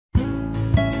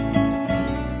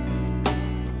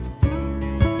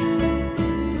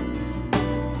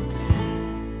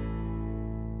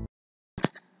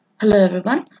Hello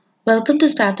everyone, welcome to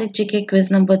Static GK quiz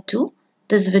number 2.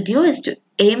 This video is to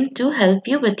aim to help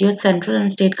you with your central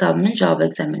and state government job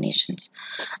examinations.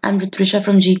 I'm Ritrisha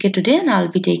from GKToday and I'll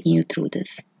be taking you through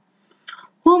this.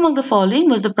 Who among the following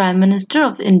was the Prime Minister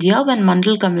of India when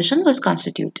Mandal Commission was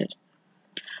constituted?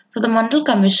 So the Mandal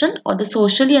Commission, or the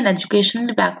Socially and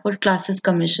Educationally Backward Classes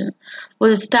Commission,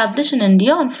 was established in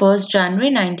India on 1st January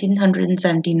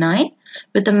 1979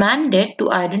 with a mandate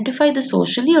to identify the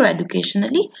socially or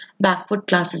educationally backward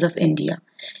classes of India.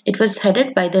 It was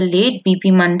headed by the late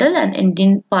B.P. Mandal, an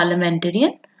Indian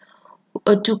parliamentarian,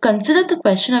 to consider the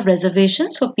question of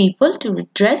reservations for people to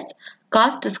redress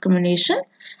caste discrimination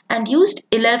and used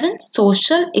 11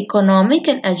 social, economic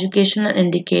and educational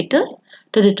indicators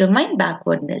to determine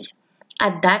backwardness.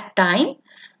 At that time,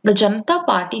 the Janata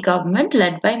Party government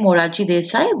led by Morarji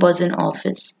Desai was in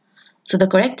office. So the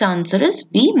correct answer is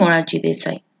B. Morarji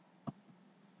Desai.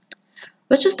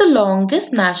 Which is the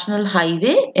longest national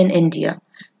highway in India?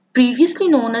 Previously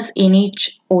known as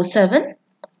NH07,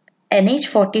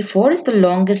 NH44 is the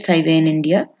longest highway in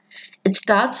India. It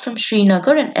starts from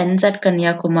Srinagar and ends at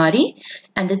Kanyakumari,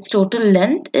 and its total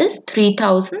length is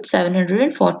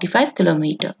 3,745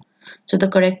 km. So the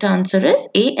correct answer is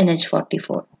A,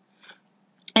 NH44.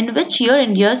 In which year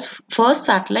India's first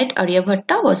satellite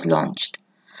Aryabhatta was launched?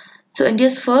 So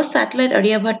India's first satellite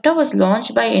Aryabhatta was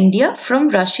launched by India from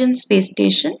Russian space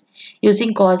station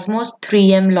using Cosmos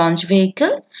 3M launch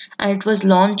vehicle, and it was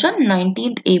launched on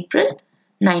 19th April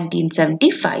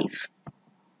 1975.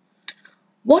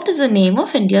 What is the name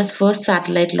of India's first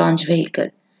satellite launch vehicle?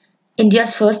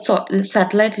 India's first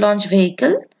satellite launch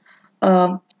vehicle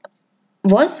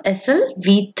was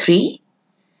SLV-3,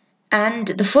 and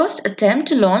the first attempt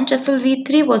to launch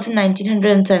SLV-3 was in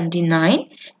 1979,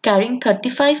 carrying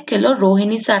 35 kilo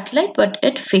Rohini satellite, but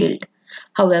it failed.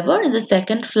 However, in the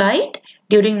second flight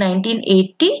during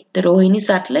 1980, the Rohini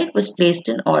satellite was placed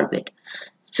in orbit.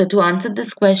 So to answer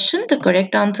this question, the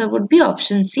correct answer would be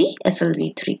option C,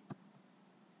 SLV-3.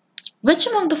 Which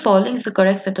among the following is the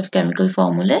correct set of chemical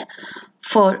formulae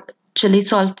for chili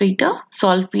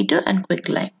saltpeter and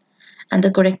quicklime? And the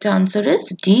correct answer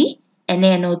is D,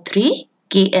 NaNO3,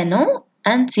 KNO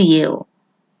and CaO.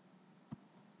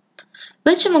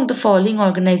 Which among the following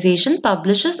organization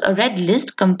publishes a red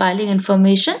list compiling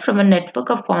information from a network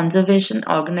of conservation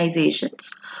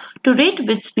organizations to rate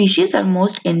which species are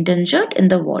most endangered in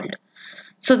the world?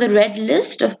 So the red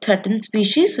list of threatened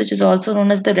species, which is also known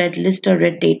as the red list or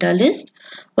red data list,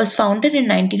 was founded in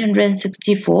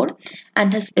 1964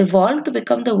 and has evolved to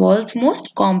become the world's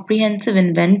most comprehensive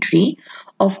inventory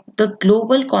of the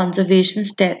global conservation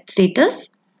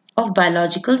status of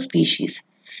biological species.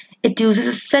 It uses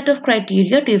a set of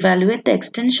criteria to evaluate the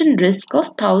extinction risk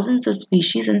of thousands of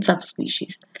species and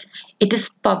subspecies. It is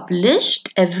published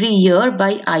every year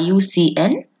by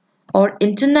IUCN, or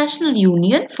International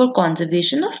Union for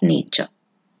Conservation of Nature.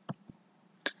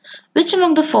 Which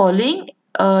among the following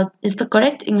is the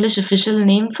correct English official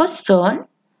name for CERN?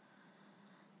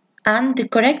 And the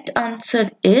correct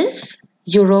answer is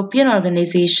European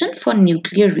Organization for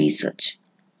Nuclear Research.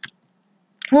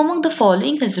 Who among the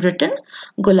following has written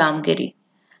Ghulam Giri?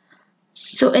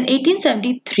 So in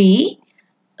 1873,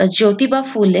 Jyotiba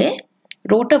Phule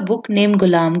wrote a book named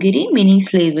Ghulam Giri, meaning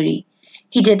slavery.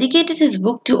 He dedicated his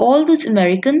book to all those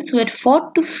Americans who had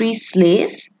fought to free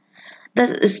slaves, thus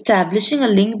establishing a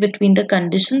link between the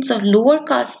conditions of lower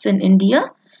castes in India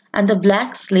and the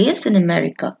black slaves in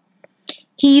America.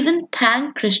 He even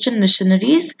thanked Christian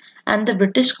missionaries and the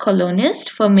British colonists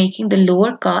for making the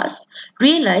lower castes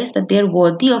realize that they are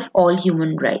worthy of all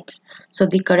human rights. So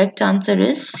the correct answer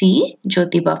is C,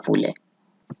 Jyotiba Phule.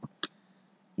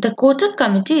 The Kotak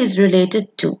Committee is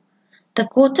related to. The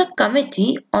Kotak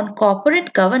Committee on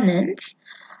Corporate Governance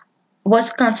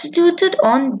was constituted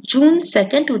on June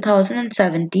 2,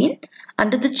 2017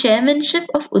 under the chairmanship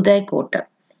of Uday Kotak.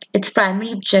 Its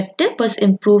primary objective was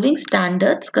improving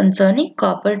standards concerning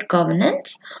corporate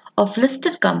governance of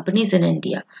listed companies in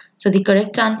India. So the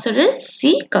correct answer is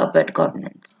C, corporate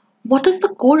governance. What is the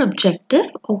core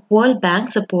objective of World Bank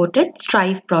supported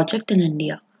STRIVE project in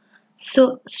India?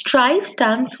 So STRIVE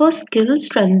stands for Skill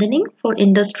Strengthening for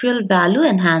Industrial Value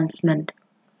Enhancement.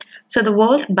 So the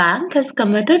World Bank has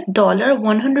committed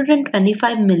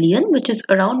 $125 million, which is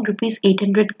around rupees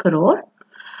 800 crore,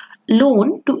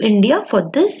 loan to India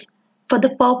for the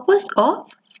purpose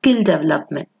of skill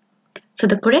development. So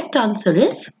the correct answer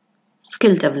is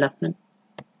skill development.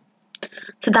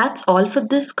 So that's all for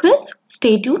this quiz.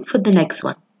 Stay tuned for the next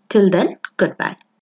one. Till then, goodbye.